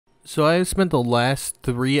So I have spent the last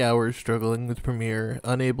 3 hours struggling with Premiere,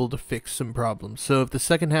 unable to fix some problems. So if the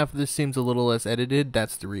second half of this seems a little less edited,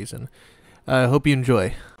 that's the reason. I hope you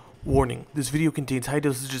enjoy. Warning, this video contains high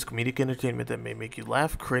dosages of comedic entertainment that may make you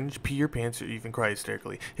laugh, cringe, pee your pants, or even cry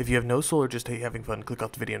hysterically. If you have no soul or just hate having fun, click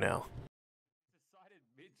off the video now. Decided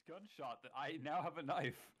mid-gunshot that I now have a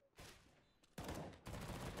knife.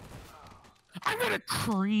 I got a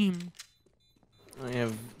cream. I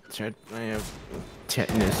have tetanus.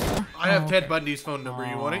 I have Ted Bundy's phone number.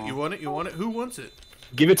 You want it? You want it? You want it? Who wants it?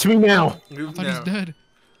 Give it to me now. I thought he's dead.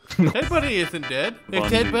 Ted Bundy isn't dead. If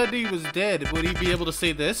Ted Bundy was dead, would he be able to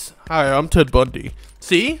say this? Hi, I'm Ted Bundy.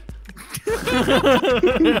 See?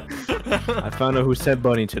 I found out who said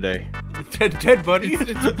Bunny today. Ted Bundy?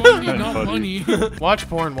 It's Bunny, not Bunny. Watch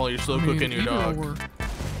porn while you're slow cooking your dog.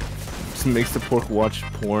 Just makes the pork watch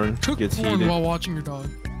porn. Cook gets porn heated. while watching your dog.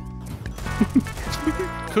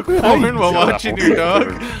 Cook porn while watching your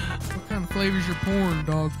dog? What kind of flavor is your porn,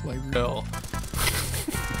 dog flavor? Hell.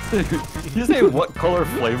 You say what color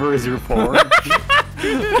flavor is your porn?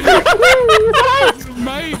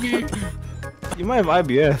 Maybe. You might have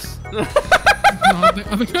IBS. No, I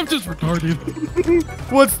think I'm just retarded.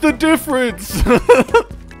 What's the difference?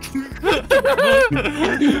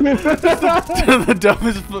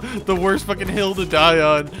 the worst fucking hill to die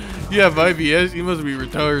on. You have IBS, you must be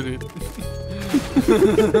retarded.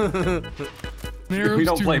 We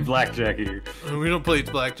don't play blackjack here. We don't play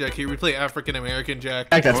blackjack here, we play African American Jack.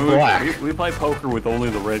 That's black. We play poker with only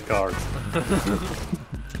the red cards.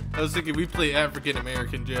 I was thinking we play African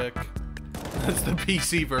American Jack. That's the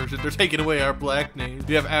PC version. They're taking away our black name.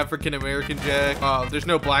 You have African American Jack. There's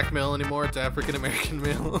no blackmail anymore. It's African American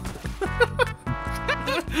mail.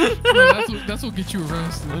 Yeah, that's what gets you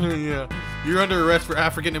arrested. Yeah, you're under arrest for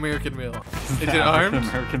African American mail. Is it armed? African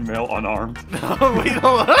American male unarmed. No, wait,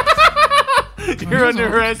 hold on. You're under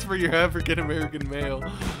arrest for your African American mail.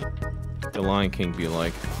 The Lion King be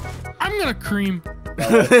like. I'm gonna cream.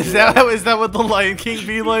 Is that what the Lion King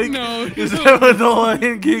be like? No. Is that what the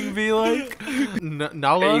Lion King be like?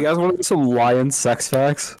 Nala? Hey, you guys want to get some lion sex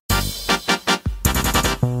facts?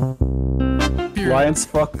 Here. Lions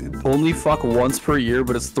only fuck once per year,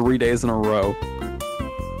 but it's 3 days in a row.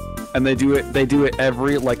 And they do it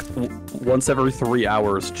every once every 3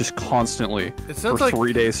 hours, just constantly It sounds for like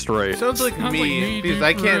 3 days straight. Sounds like me, because dude,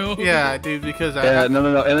 I for can't. real. Yeah, dude, because Yeah,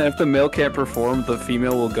 no. And if the male can't perform, the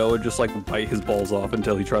female will go and just bite his balls off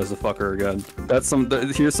until he tries to fuck her again.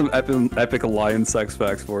 Here's some epic lion sex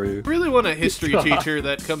facts for you. I really want a history teacher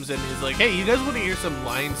that comes in and is like, hey, you guys want to hear some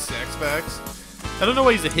lion sex facts? I don't know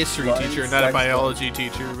why he's a history teacher, not a biology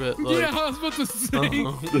teacher, but like... Yeah, I was about to say.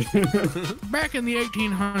 Back in the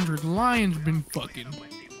 1800s, lions been fucking.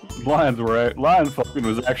 Lion fucking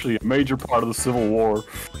was actually a major part of the Civil War.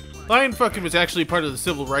 Lion fucking was actually part of the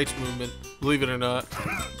civil rights movement, believe it or not.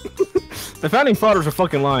 The founding fathers are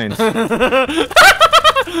fucking lions.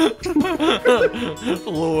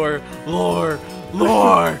 Lore.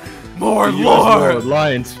 More US lore. Lord,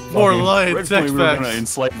 lions. More fucking- lion Originally, sex we were gonna facts.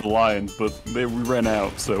 enslave the lions, but we ran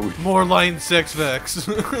out, so we... More lion sex facts.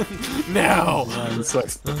 Now. Lion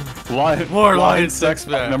sex. More lion sex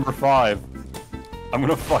fact fact. number 5. I'm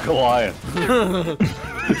gonna fuck a lion.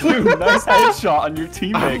 Dude, nice headshot on your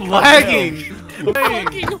teammate. I'm lagging.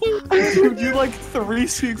 Dude, you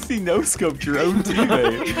 360 no scoped your own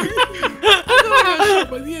teammate.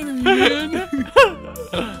 By the enemy, man.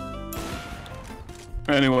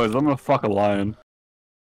 Anyways, I'm gonna fuck a lion.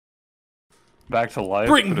 Back to life.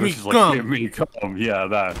 Bring but it me was just cum. Give me cum. Yeah,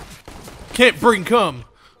 that. Can't bring cum.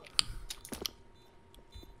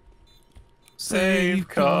 Save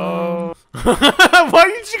cum. Why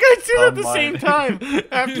did you guys do it at the Come same on. time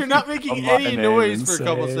after not making Come any on noise in, for a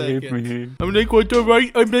couple save seconds? me. I'm like, what the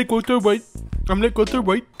right? I'm like, what the right? I'm like, what the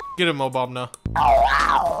right? Get him, Obama.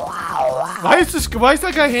 Why is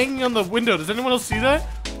that guy hanging on the window? Does anyone else see that?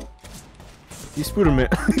 You Spooderman.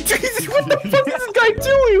 Jesus, what the fuck is this guy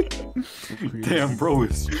doing? Damn, bro.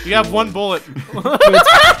 You have one bullet.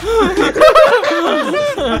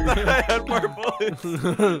 I had more bullets.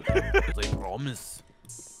 I promise.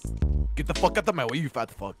 Get the fuck out of my way, you fat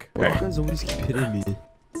fuck. You guys always keep hitting me.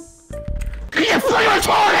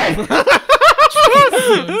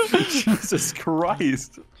 Jesus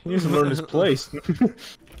Christ. He needs to learn his place.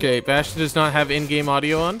 Okay, Bastion does not have in-game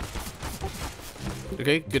audio on.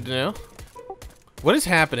 Okay, good to know. What is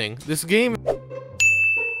happening? This game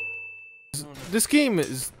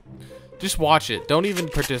is... Just watch it. Don't even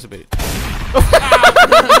participate.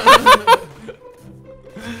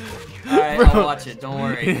 Alright, I'll watch it. Don't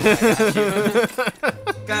worry. I got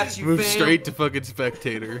you. Got you, Move fam. straight to fucking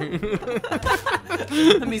spectator.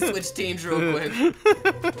 Let me switch teams real quick.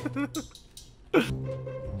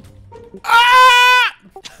 Ah!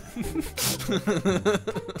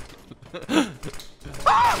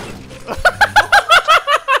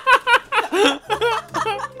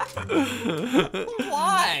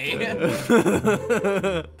 Why?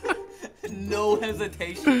 No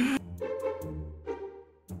hesitation.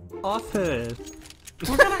 Office.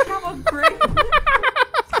 We're gonna have a great.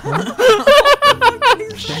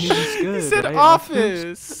 He said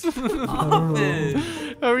office. Office.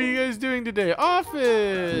 How are you guys doing today?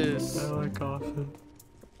 Office. I like office.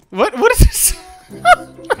 What is this?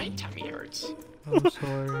 My tummy hurts. I'm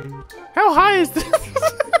sorry. How high is this?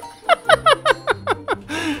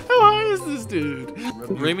 How high is this dude?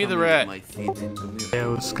 Remy the Rat. Yeah, it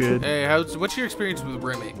was good. Hey, what's your experience with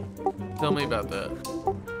rimming? Tell me about that.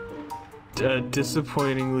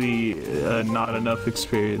 Disappointingly, not enough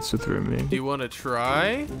experience with rimming. Do you want to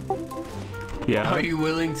try? Yeah. Are you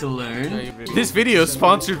willing to learn? This video is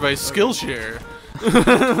sponsored by Skillshare.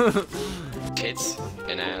 Tits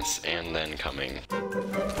and ass and then coming.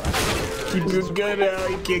 Keep your gun out,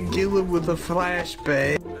 you can kill him with a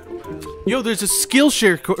flashbang. Yo, there's a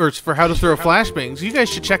Skillshare course for how to throw flashbangs. You guys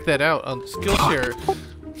should check that out on Skillshare.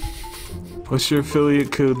 What's your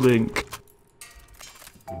affiliate code link?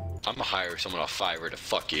 I'm gonna hire someone off Fiverr to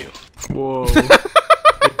fuck you. Whoa.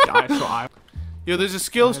 Yo, there's a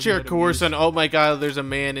Skillshare course on. Oh my god, there's a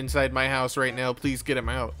man inside my house right now. Please get him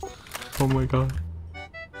out. Oh my god.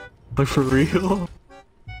 Like for real?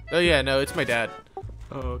 Oh yeah, no, it's my dad.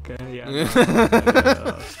 Oh, okay, yeah.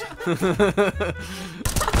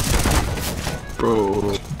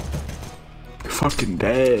 Bro. You're fucking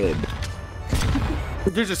dead.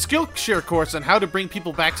 There's a Skillshare course on how to bring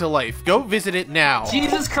people back to life. Go visit it now.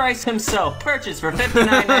 Jesus Christ himself, purchase for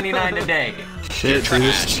 $59.99 today. Shit,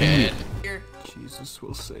 Trash can. Jesus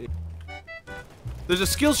will save. There's a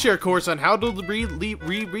Skillshare course on how to read.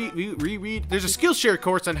 There's a Skillshare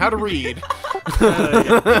course on how to read.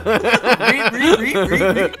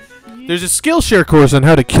 Read. There's a Skillshare course on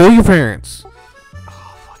how to kill your parents.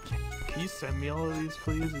 Oh, fuck yeah. Can you send me all of these,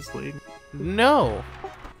 please? It's late. No.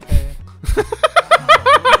 Okay.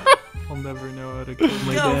 I'll never know how to kill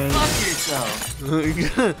my Go dad. fuck yourself.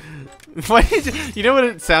 Why did you know what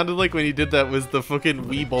it sounded like when he did that was the fucking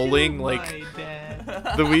Wii bowling, like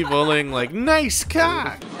the Wii bowling, like nice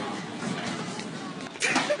cock.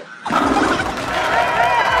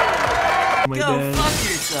 My Go dad. fuck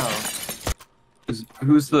yourself.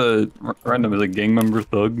 Who's the random? Is it gang member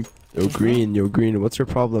thug? Yo green, what's your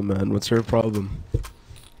problem, man? What's your problem?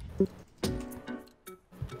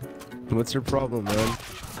 What's your problem, man?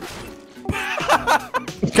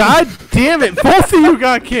 God damn it! Both of you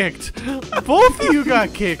got kicked. Both of you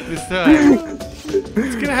got kicked this time.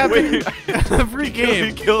 It's gonna happen every game.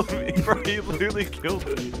 He killed me, bro. He literally killed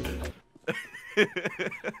me.